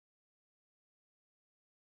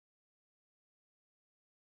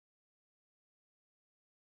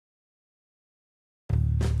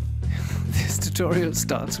This tutorial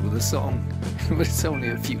starts with a song, but it's only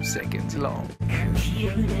a few seconds long.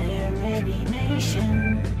 Computer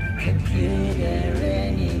animation. Computer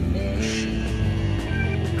animation.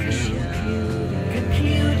 Computer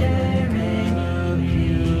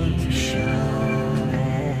animation.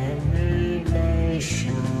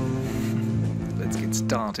 Let's get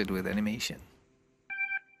started with animation.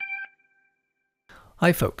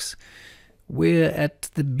 Hi folks, we're at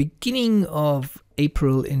the beginning of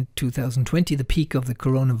April in 2020, the peak of the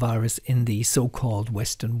coronavirus in the so-called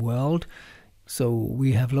Western world. So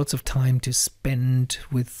we have lots of time to spend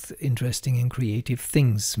with interesting and creative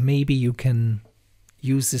things. Maybe you can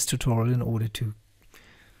use this tutorial in order to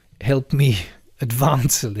help me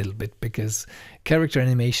advance a little bit, because character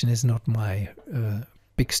animation is not my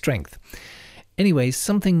big strength. Anyway,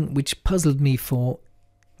 something which puzzled me for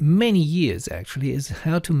many years actually is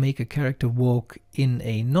how to make a character walk in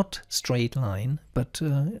a not straight line, but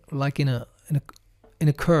like in a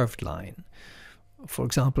curved line, for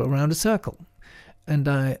example around a circle. And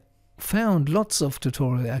I found lots of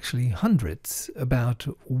tutorials, actually hundreds, about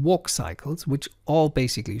walk cycles, which all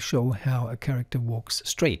basically show how a character walks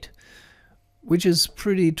straight, which is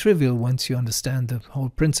pretty trivial once you understand the whole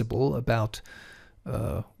principle about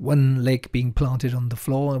one leg being planted on the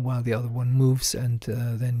floor while the other one moves, and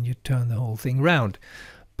then you turn the whole thing round.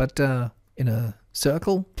 But in a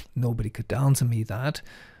circle, nobody could answer me that.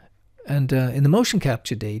 And in the motion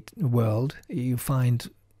capture world, you find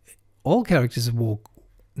all characters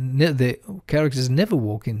the characters never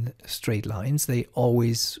walk in straight lines. They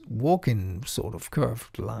always walk in sort of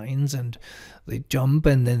curved lines, and they jump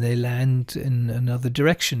and then they land in another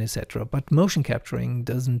direction, etc. But motion capturing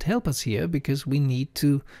doesn't help us here, because we need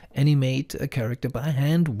to animate a character by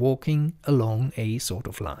hand walking along a sort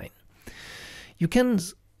of line. You can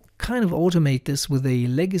kind of automate this with a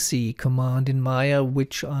legacy command in Maya,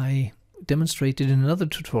 which I demonstrated in another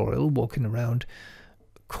tutorial, walking around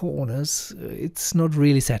corners. It's not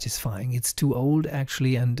really satisfying. It's too old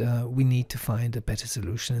actually, and we need to find a better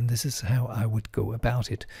solution, and this is how I would go about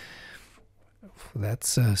it.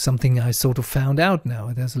 That's something I sort of found out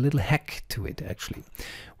now. There's a little hack to it actually.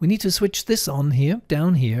 We need to switch this on here,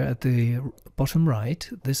 down here at the bottom right.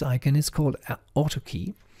 This icon is called Auto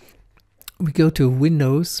Key. We go to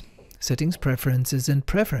Windows, Settings, Preferences and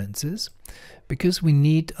Preferences, because we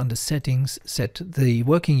need, under Settings, set the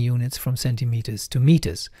working units from centimeters to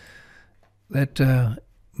meters. That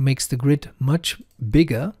makes the grid much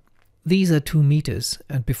bigger. These are 2 meters,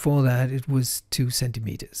 and before that it was 2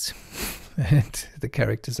 centimeters. And the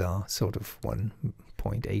characters are sort of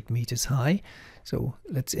 1.8 meters high. So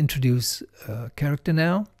let's introduce a character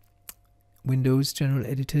now. Windows, General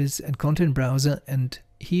Editors and Content Browser, and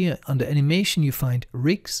here under Animation you find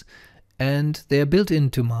rigs, and they are built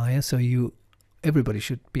into Maya, so everybody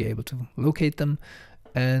should be able to locate them.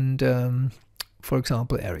 And for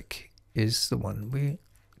example, Eric is the one we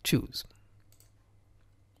choose.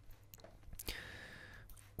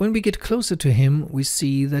 When we get closer to him, we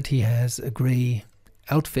see that he has a gray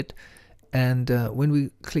outfit, and when we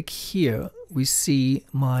click here, we see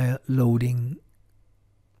Maya loading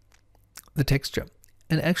the texture.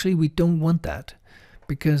 And actually we don't want that,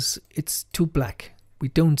 because it's too black. We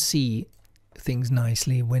don't see things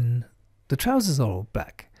nicely when the trousers are all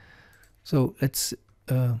black. So let's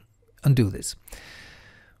undo this.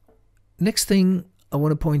 Next thing I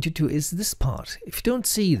want to point you to is this part. If you don't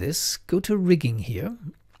see this, go to Rigging here,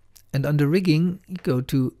 and under Rigging you go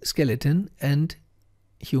to Skeleton and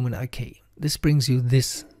Human IK. This brings you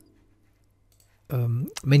this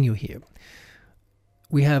menu here.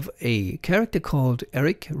 We have a character called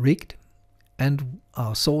Eric rigged, and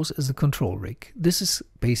our source is a control rig. This is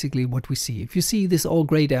basically what we see. If you see this all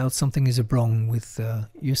grayed out, something is wrong with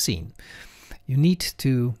your scene. You need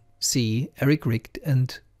to see Eric rigged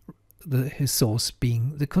and his source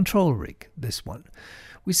being the control rig, this one.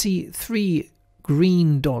 We see 3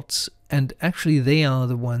 green dots, and actually they are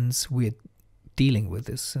the ones we're dealing with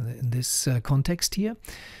this in this context here.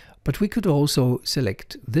 But we could also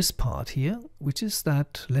select this part here, which is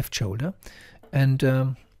that left shoulder,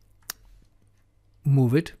 and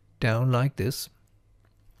move it down like this.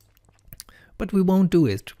 But we won't do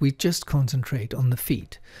it. We just concentrate on the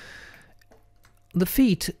feet. The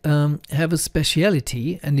feet have a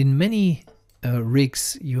speciality, and in many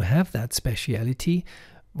rigs you have that speciality.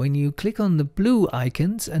 When you click on the blue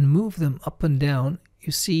icons and move them up and down,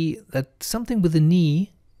 you see that something with the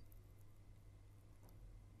knee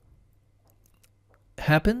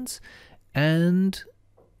happens, and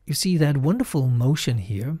you see that wonderful motion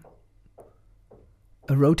here,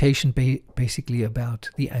 a rotation basically about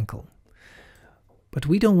the ankle. But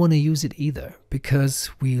we don't want to use it either, because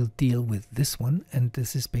we'll deal with this one, and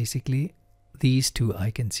this is basically these two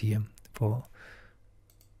icons here for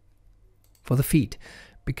the feet,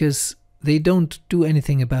 because they don't do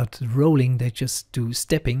anything about rolling, they just do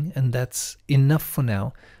stepping, and that's enough for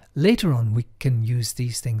now. Later on we can use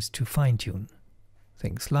these things to fine-tune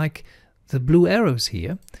things, like the blue arrows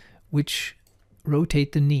here, which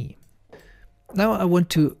rotate the knee. Now I want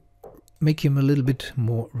to make him a little bit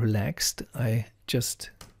more relaxed. I just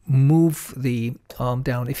move the arm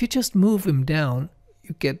down. If you just move him down,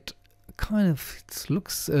 you get kind of,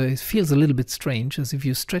 it feels a little bit strange, as if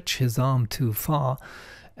you stretch his arm too far.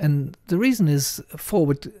 And the reason is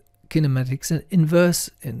forward kinematics and inverse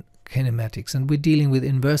kinematics, and we're dealing with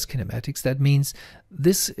inverse kinematics. That means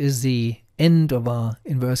this is the end of our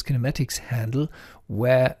inverse kinematics handle,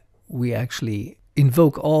 where we actually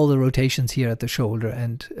invoke all the rotations here at the shoulder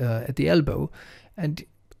and at the elbow, and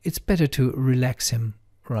it's better to relax him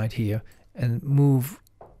right here and move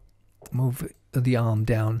the arm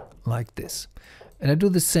down like this. And I do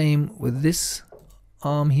the same with this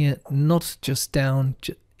arm here, not just down,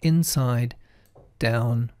 inside,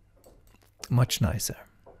 down, much nicer.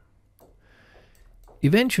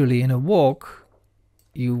 Eventually in a walk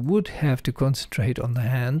you would have to concentrate on the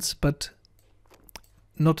hands, but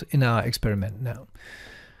not in our experiment now.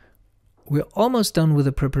 We're almost done with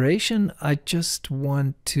the preparation. I just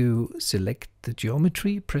want to select the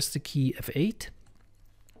geometry, press the key F8.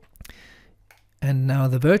 And now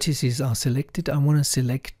the vertices are selected. I want to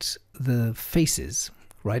select the faces.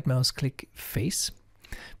 Right mouse click face,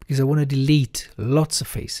 because I want to delete lots of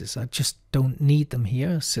faces. I just don't need them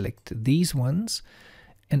here. Select these ones,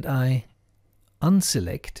 and I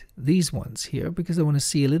unselect these ones here because I want to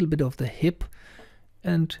see a little bit of the hip,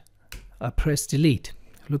 and I press delete.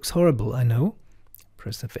 Looks horrible, I know.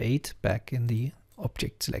 Press F8 back in the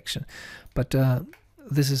object selection, but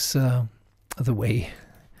this is the way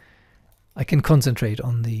I can concentrate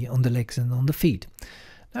on the legs and on the feet.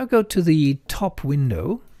 Now go to the top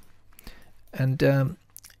window, and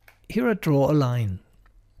here I draw a line.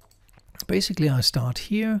 Basically I start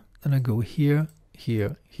here, and I go here,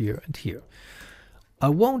 here, here, and here. I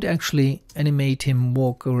won't actually animate him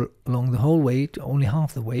walk along the whole way, only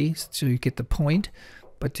half the way, so you get the point,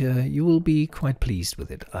 but you will be quite pleased with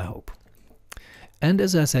it, I hope. And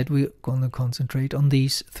as I said, we're going to concentrate on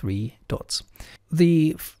these three dots.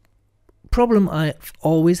 The problem I've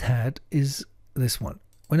always had is this one.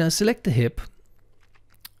 When I select the hip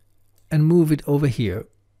and move it over here,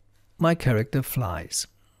 my character flies.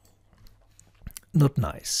 Not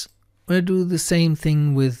nice. When I do the same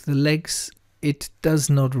thing with the legs, it does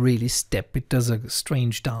not really step, it does a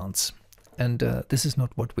strange dance, and this is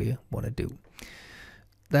not what we want to do.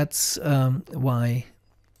 That's why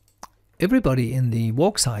everybody in the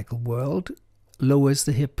walk cycle world lowers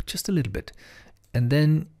the hip just a little bit, and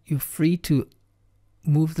then you're free to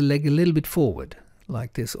move the leg a little bit forward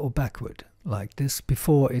like this, or backward like this,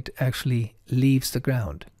 before it actually leaves the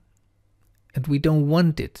ground. And we don't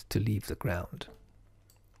want it to leave the ground.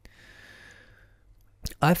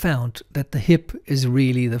 I found that the hip is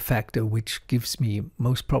really the factor which gives me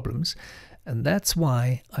most problems, and that's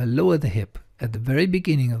why I lower the hip at the very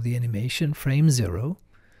beginning of the animation, frame 0,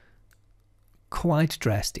 quite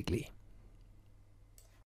drastically.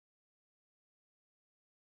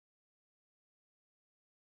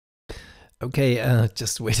 Okay,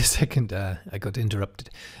 just wait a second, I got interrupted.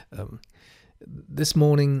 This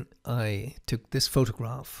morning I took this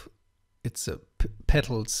photograph. It's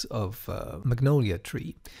petals of magnolia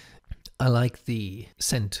tree. I like the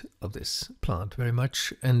scent of this plant very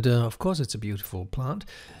much, and of course it's a beautiful plant.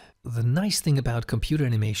 The nice thing about computer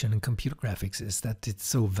animation and computer graphics is that it's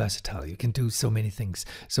so versatile. You can do so many things.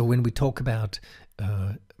 So when we talk about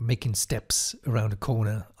making steps around a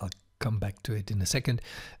corner, I'll come back to it in a second,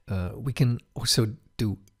 we can also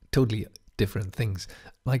do totally different things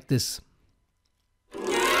like this.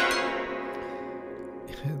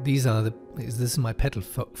 This is my petal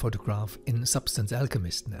photograph in Substance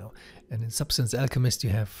Alchemist now, and in Substance Alchemist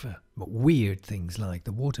you have weird things like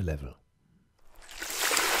the water level.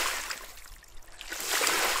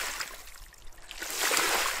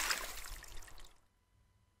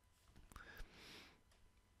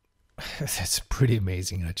 That's pretty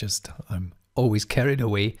amazing. I'm always carried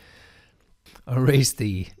away. I raised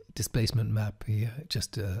the displacement map here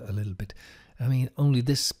just a little bit. I mean, only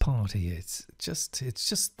this part here, it's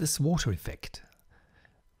just this water effect.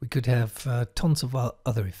 We could have tons of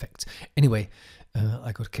other effects. Anyway,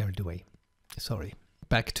 I got carried away. Sorry.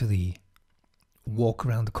 Back to the walk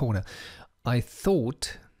around the corner. I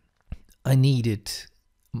thought I needed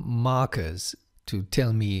markers to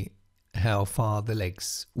tell me how far the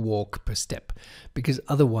legs walk per step, because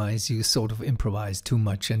otherwise you sort of improvise too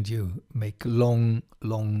much and you make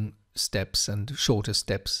long steps and shorter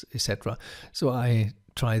steps, etc. So I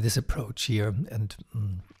try this approach here, and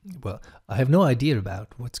well, I have no idea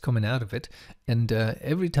about what's coming out of it, and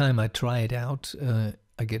every time I try it out,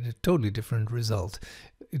 I get a totally different result.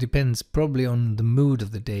 It depends probably on the mood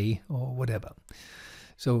of the day or whatever.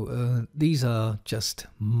 So these are just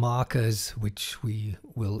markers which we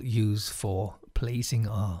will use for placing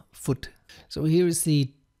our foot. So here is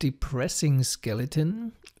the depressing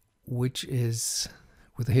skeleton, which is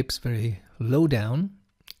with the hips very low down.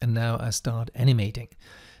 And now I start animating.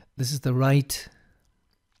 This is the right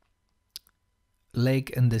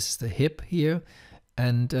leg and this is the hip here.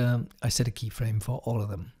 And I set a keyframe for all of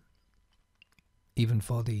them, even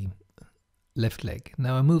for the left leg.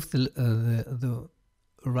 Now I move the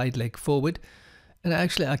right leg forward, and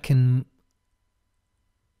actually I can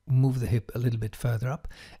move the hip a little bit further up.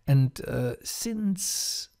 And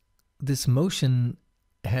since this motion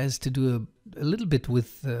has to do a little bit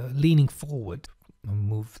with leaning forward, I'll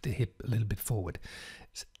move the hip a little bit forward.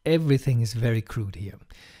 So everything is very crude here.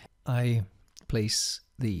 I place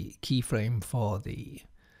the keyframe for the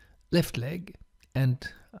left leg, and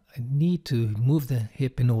I need to move the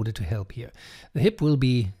hip in order to help here. The hip will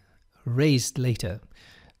be raised later.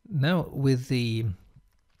 Now with in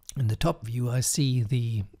the top view I see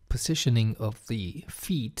the positioning of the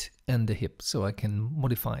feet and the hip, so I can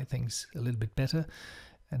modify things a little bit better.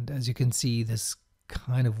 And as you can see, this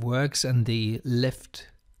kind of works, and the left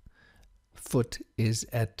foot is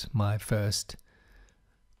at my first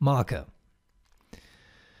marker.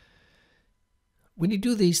 When you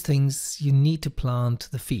do these things, you need to plant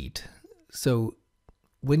the feet. So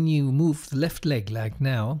when you move the left leg like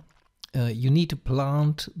now, you need to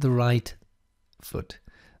plant the right foot.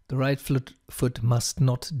 The right foot must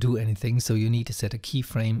not do anything, so you need to set a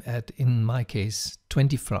keyframe at, in my case,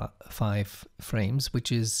 25 frames,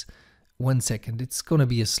 which is 1 second. It's going to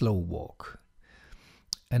be a slow walk.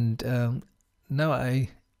 And now I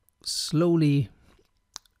slowly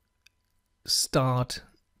start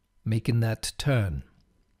making that turn.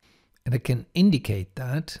 And I can indicate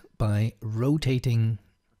that by rotating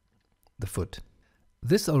the foot.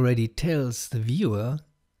 This already tells the viewer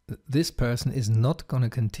that this person is not going to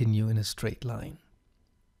continue in a straight line.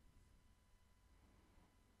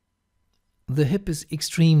 The hip is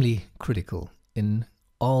extremely critical in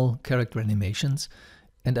all character animations,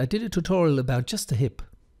 and I did a tutorial about just the hip.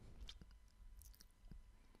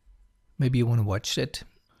 Maybe you want to watch it.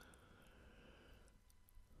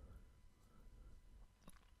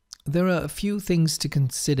 There are a few things to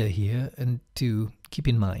consider here and to keep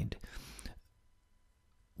in mind.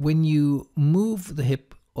 When you move the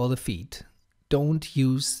hip or the feet, don't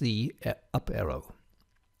use the up arrow.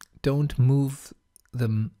 Don't move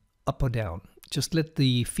them up or down. Just let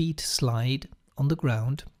the feet slide on the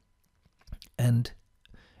ground and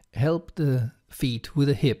help the feet with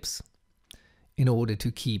the hips in order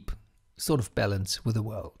to keep sort of balance with the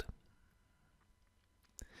world.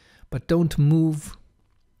 But don't move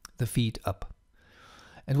the feet up.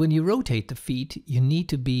 And when you rotate the feet, you need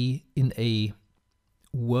to be in a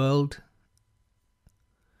world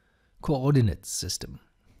coordinate system.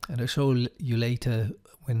 And I'll show you later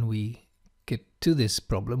when we get to this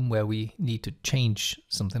problem where we need to change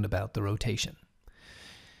something about the rotation.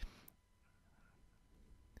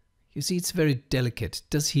 You see, it's very delicate.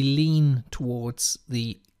 Does he lean towards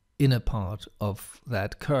the inner part of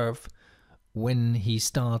that curve when he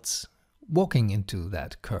starts walking into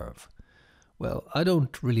that curve? Well, I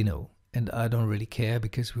don't really know, and I don't really care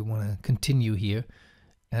because we want to continue here.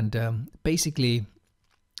 And basically,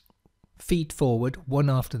 feet forward, one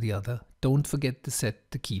after the other. Don't forget to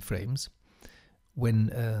set the keyframes.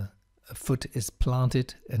 When a foot is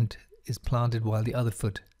planted and is planted while the other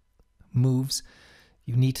foot moves,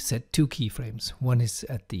 you need to set 2 keyframes. One is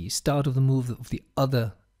at the start of the move of the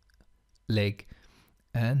other leg,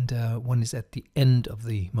 and one is at the end of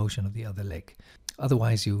the motion of the other leg.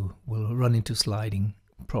 Otherwise, you will run into sliding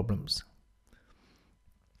problems.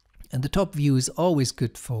 And the top view is always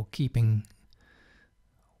good for keeping,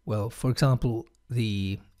 well, for example,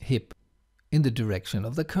 the hip in the direction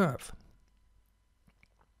of the curve.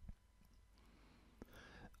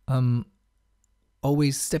 I'm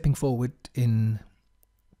always stepping forward in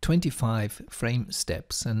 25 frame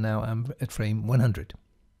steps, and now I'm at frame 100.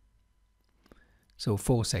 So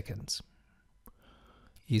 4 seconds.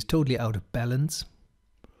 He's totally out of balance.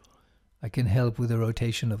 I can help with the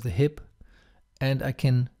rotation of the hip, and I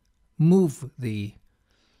can move the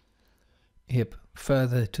hip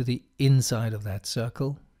further to the inside of that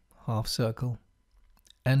circle, half circle,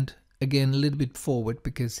 and again a little bit forward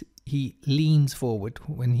because he leans forward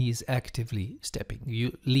when he is actively stepping.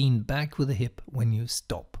 You lean back with the hip when you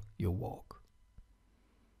stop your walk.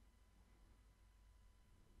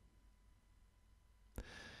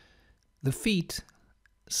 The feet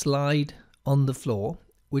slide on the floor,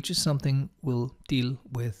 which is something we'll deal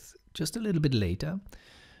with just a little bit later.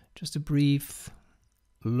 Just a brief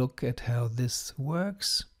look at how this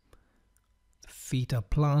works. The feet are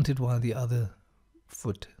planted while the other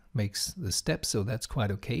foot makes the step, so that's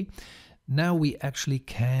quite okay. Now we actually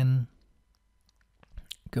can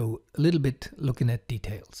go a little bit looking at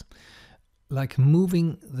details, like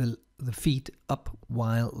moving the feet up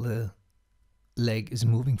while the leg is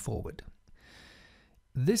moving forward.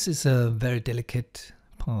 This is a very delicate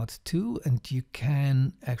part too, and you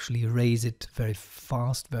can actually raise it very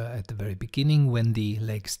fast at the very beginning. When the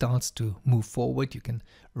leg starts to move forward, you can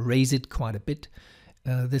raise it quite a bit.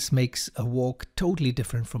 This makes a walk totally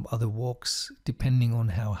different from other walks depending on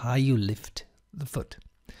how high you lift the foot.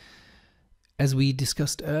 As we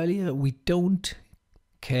discussed earlier, we don't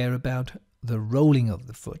care about the rolling of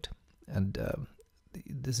the foot, and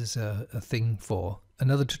this is a thing for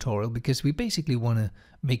another tutorial, because we basically want to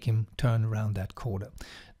make him turn around that corner.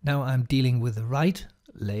 Now I'm dealing with the right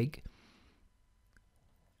leg,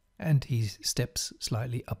 and he steps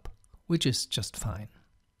slightly up, which is just fine.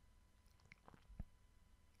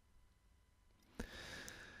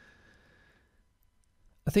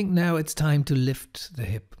 I think now it's time to lift the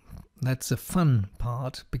hip. That's a fun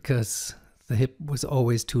part, because the hip was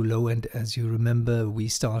always too low, and as you remember, we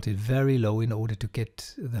started very low in order to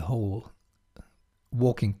get the whole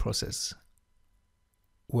walking process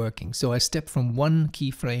working. So I step from one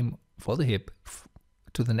keyframe for the hip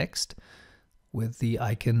to the next with the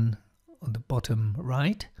icon on the bottom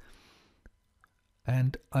right,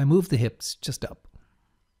 and I move the hips just up.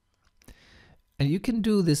 And you can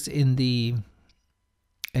do this in the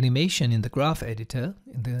animation in the graph editor.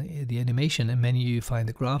 In the animation menu you find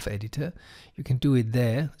the graph editor. You can do it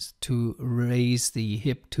there to raise the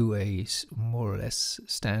hip to a more or less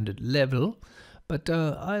standard level, but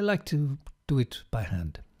I like to do it by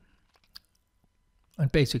hand.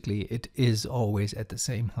 And basically it is always at the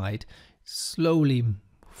same height. Slowly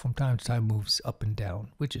from time to time moves up and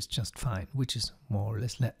down, which is just fine, which is more or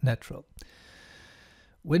less natural.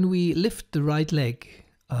 When we lift the right leg,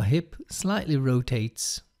 our hip slightly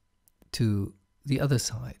rotates to the other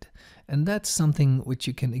side, and that's something which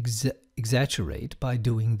you can exaggerate by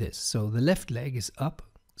doing this. So the left leg is up,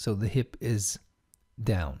 so the hip is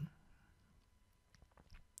down.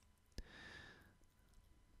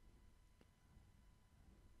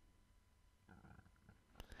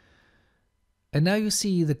 And now you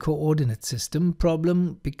see the coordinate system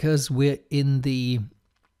problem, because we're in the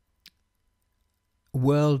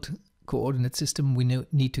world coordinate system. We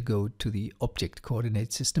need to go to the object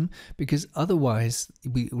coordinate system, because otherwise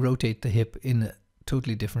we rotate the hip in a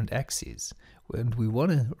totally different axis. And we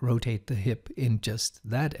want to rotate the hip in just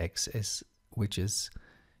that axis, which is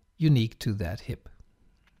unique to that hip.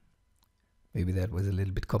 Maybe that was a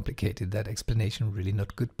little bit complicated, that explanation, really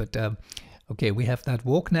not good, but okay, we have that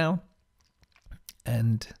walk now.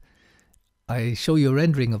 And I show you a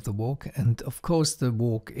rendering of the walk, and of course the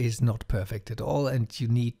walk is not perfect at all, and you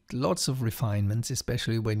need lots of refinements,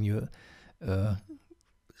 especially when you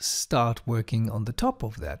start working on the top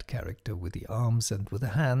of that character with the arms and with the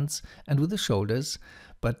hands and with the shoulders.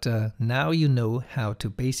 But now you know how to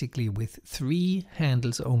basically, with 3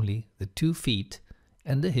 handles only, the 2 feet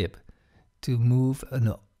and the hip, to move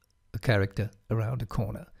a character around a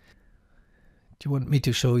corner. Do you want me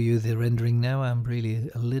to show you the rendering now? I'm really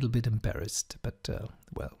a little bit embarrassed, but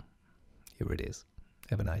well, here it is.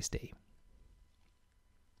 Have a nice day.